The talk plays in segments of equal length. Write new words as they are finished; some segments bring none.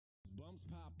Bumps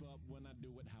pop up when I do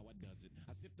it how I does it.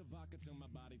 I sip the vodka till my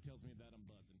body tells me that I'm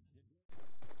buzzing.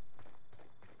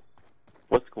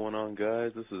 What's going on,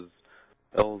 guys? This is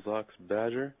Elzox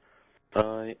Badger.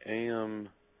 I am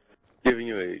giving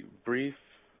you a brief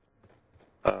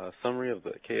summary of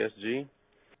the KSG.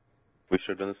 We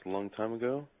should have done this a long time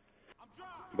ago,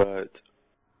 but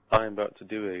I'm about to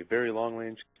do a very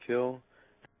long-range kill.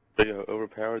 Show you how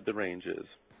overpowered the range is.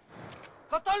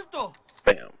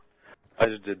 Bam! I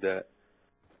just did that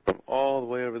from all the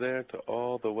way over there to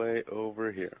all the way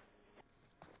over here.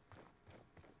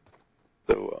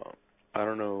 So I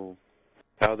don't know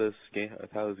how this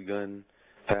gun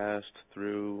passed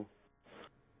through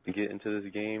to get into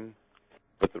this game,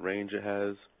 but the range it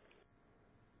has.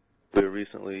 We were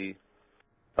recently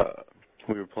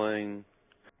we were playing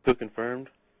Who Confirmed,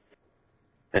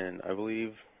 and I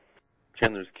believe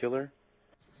Chandler's killer,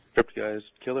 Tripped Guy's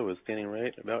killer, was standing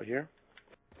right about here,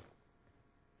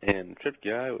 and Tripped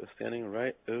Guy was standing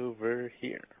right over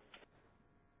here,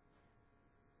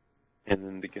 and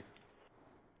then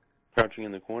crouching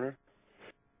in the corner,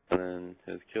 and then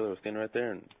his killer was standing right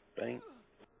there, and bang,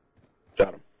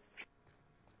 shot him.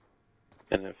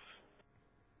 And if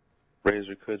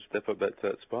Razor could step up to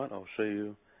that spot, I'll show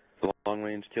you the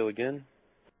long-range kill again.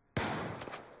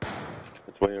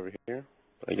 It's way over here,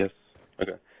 but I guess,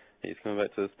 okay. He's coming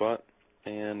back to the spot,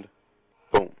 and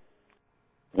boom.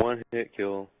 One hit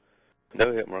kill,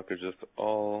 no hit markers, just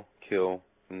all kill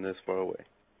from this far away.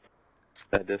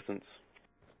 That distance.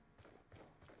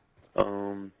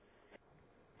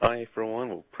 I, for one,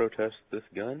 will protest this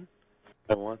gun.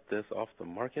 I want this off the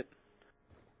market,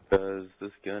 because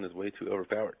this gun is way too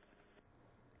overpowered.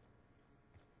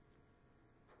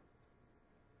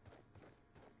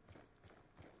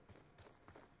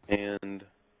 And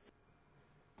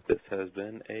this has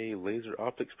been a Laser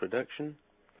Optics production.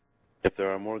 If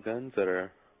there are more guns that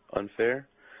are unfair,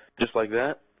 just like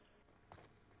that,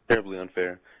 terribly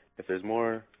unfair. If there's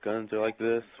more guns that are like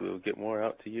this, we'll get more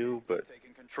out to you, but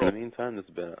in the meantime, this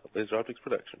has been a Laser Optics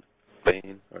production.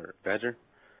 Badger,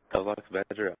 Elzox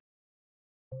Badger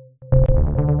out.